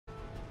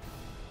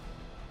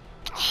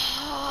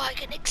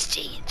can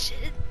exchange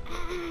it.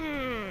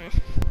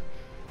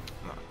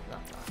 No.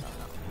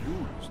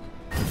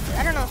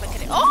 I don't know if I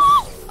could.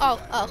 Oh!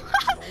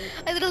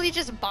 I literally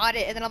just bought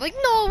it, and then I'm like,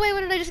 no, wait,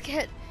 what did I just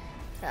get?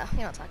 No, we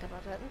don't talk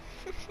about that.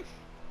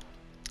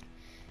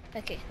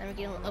 Okay, then we're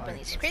gonna open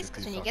these crates,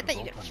 because when you get that,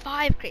 you get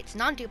 5 crates,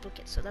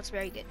 non-duplicates, so that's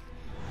very good.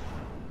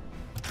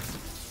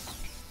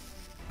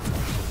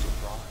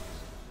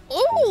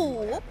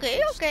 Oh,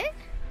 okay.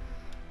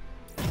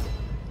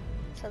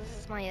 So this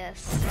is my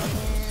second.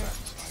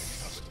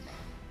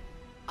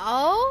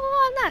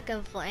 Oh, I'm not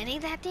complaining.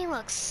 That thing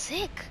looks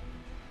sick.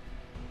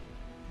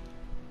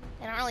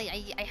 I don't really.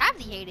 I have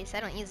the Hades.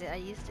 I don't use it. I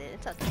used it.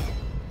 It's okay.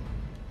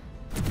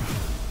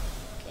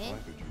 Okay.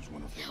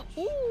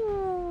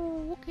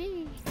 Ooh,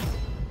 okay.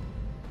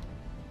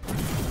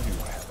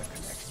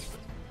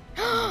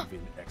 I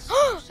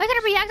got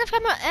a reactive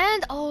camera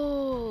and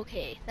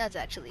okay, that's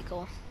actually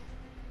cool.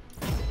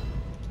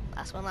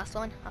 Last one.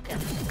 Okay.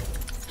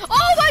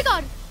 Oh my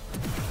god!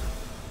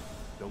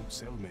 Don't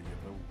sell many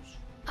of those.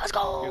 Let's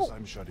go! Guess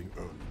I'm shutting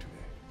early today.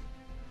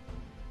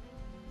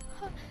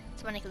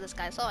 It's funny because this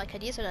guy saw I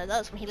could use it as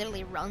does when he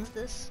literally runs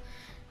this.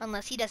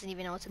 Unless he doesn't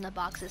even know what's in the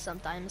boxes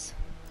sometimes.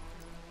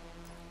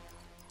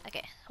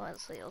 Okay,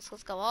 let's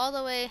go all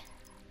the way.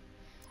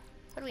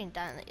 What are we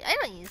done? I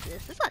don't use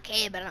this. It's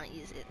okay, but I don't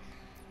use it.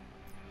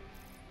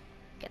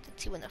 Get the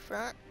 2 in the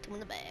front, 2 in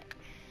the back.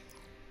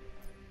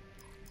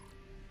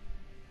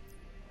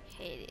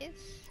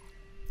 Hades.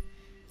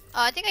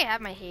 Oh, I think I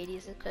have my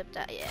Hades equipped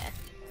out, yeah.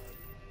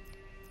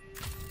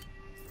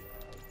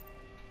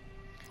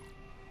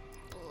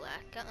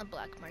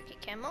 Black market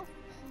camo.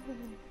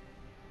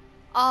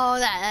 Oh,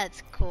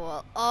 that's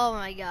cool. Oh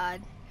my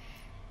god.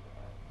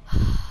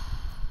 I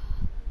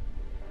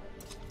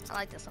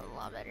like this one a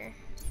lot better.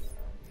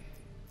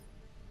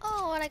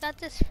 Oh, and I got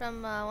this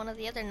from one of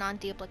the other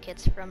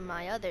non-duplicates from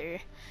my other,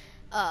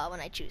 when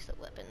I choose the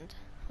weapon.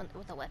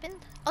 With the weapon?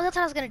 Oh, that's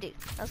what I was gonna do.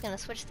 I was gonna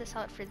switch this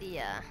out for the,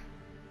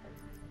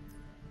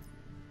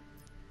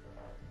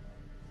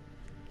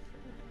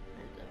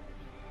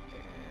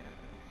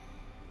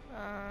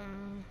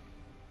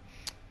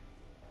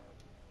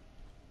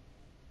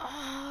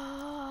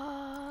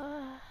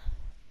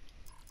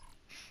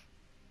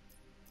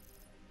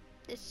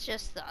 it's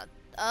just the,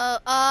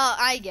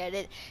 I get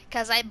it.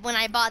 Cause when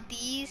I bought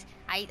these,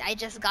 I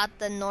just got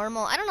the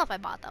normal. I don't know if I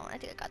bought that one. I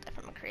think I got that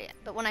from a crate.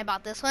 But when I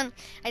bought this one,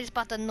 I just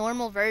bought the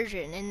normal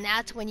version, and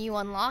that's when you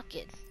unlock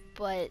it.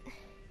 But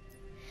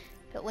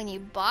when you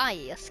buy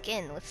a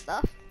skin with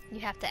stuff, you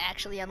have to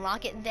actually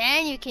unlock it.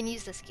 Then you can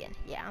use the skin.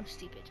 Yeah, I'm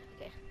stupid.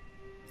 Okay.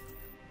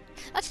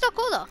 That's still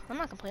cool though. I'm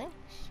not complaining.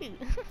 Shoot.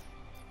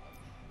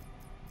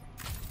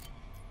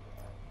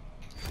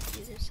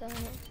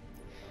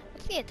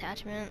 What's the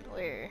attachment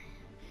where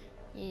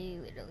you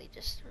literally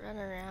just run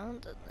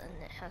around and then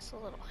it has a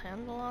little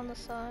handle on the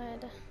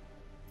side?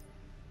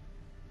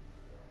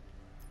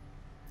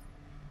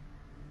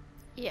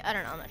 Yeah, I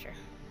don't know, I'm not sure.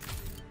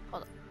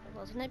 Hold on.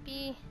 Wasn't it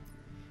be?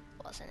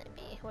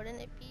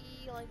 Wouldn't it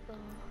be like the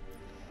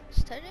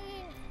steady?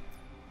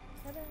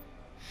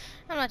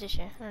 I'm not too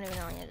sure. I don't even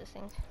know any of these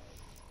things.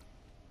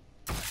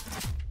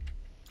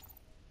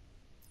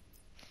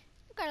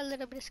 Got a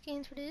little bit of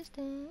skins for this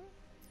thing.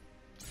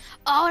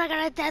 Oh, and I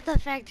got a death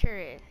effect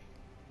turret.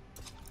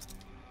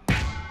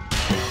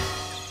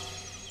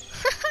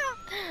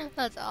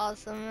 That's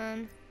awesome,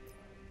 man.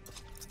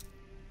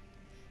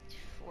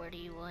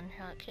 41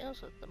 shot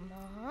kills with the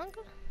Mog.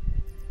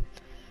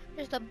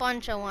 Just a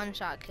bunch of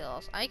one-shot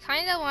kills. I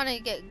kind of want to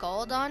get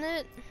gold on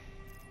it,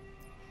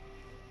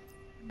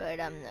 but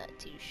I'm not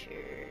too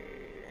sure.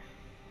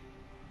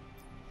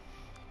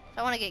 If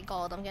I want to get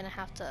gold, I'm gonna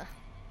have to,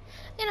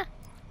 I'll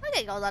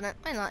get gold on it.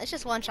 Why not? It's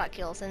just one-shot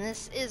kills, and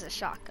this is a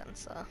shotgun,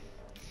 so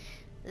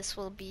this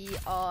will be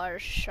our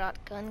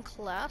shotgun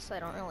class. I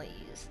don't really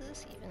use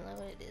this, even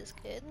though it is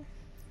good.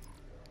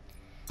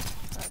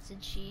 That's a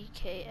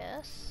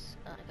GKS.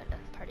 Oh, I got a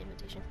party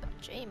invitation from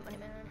J Money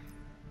Man.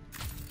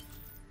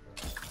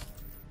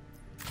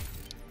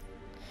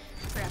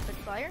 Rapid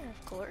fire,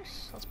 of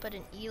course. Let's put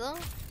an ELO.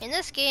 In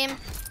this game,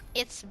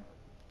 it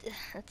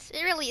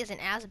really isn't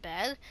as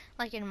bad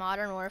like in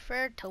Modern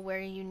Warfare, to where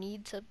you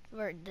need to,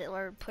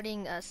 where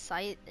putting a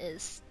sight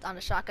is on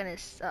a shotgun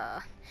is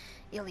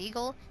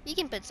illegal. You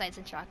can put sights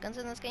in shotguns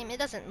in this game. It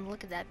doesn't look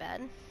that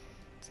bad.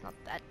 It's not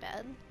that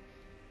bad.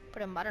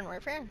 But in Modern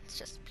Warfare, it's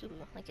just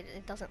poo-poo. Like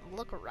it doesn't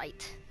look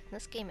right. In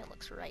this game, it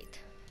looks right.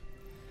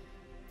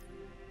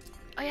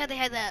 Oh yeah, they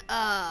had that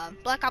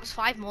Black Ops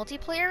 5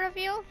 multiplayer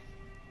reveal.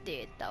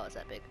 Dude, that was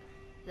epic.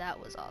 That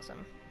was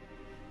awesome.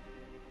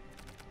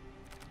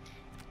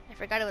 I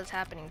forgot it was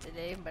happening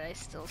today, but I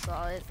still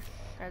saw it.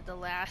 Or the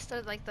last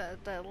 5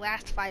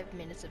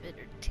 minutes of it,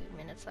 or 2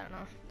 minutes, I don't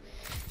know.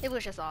 It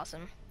was just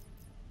awesome.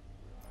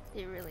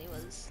 It really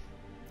was.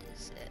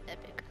 It's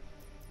epic.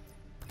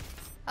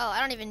 Oh,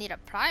 I don't even need a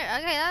prior.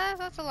 Okay,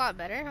 that's a lot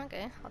better.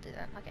 Okay, I'll do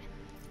that. Okay,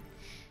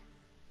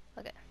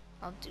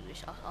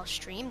 I'll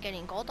stream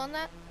getting gold on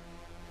that.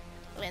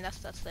 And that's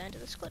the end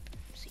of this clip.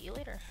 See you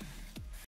later.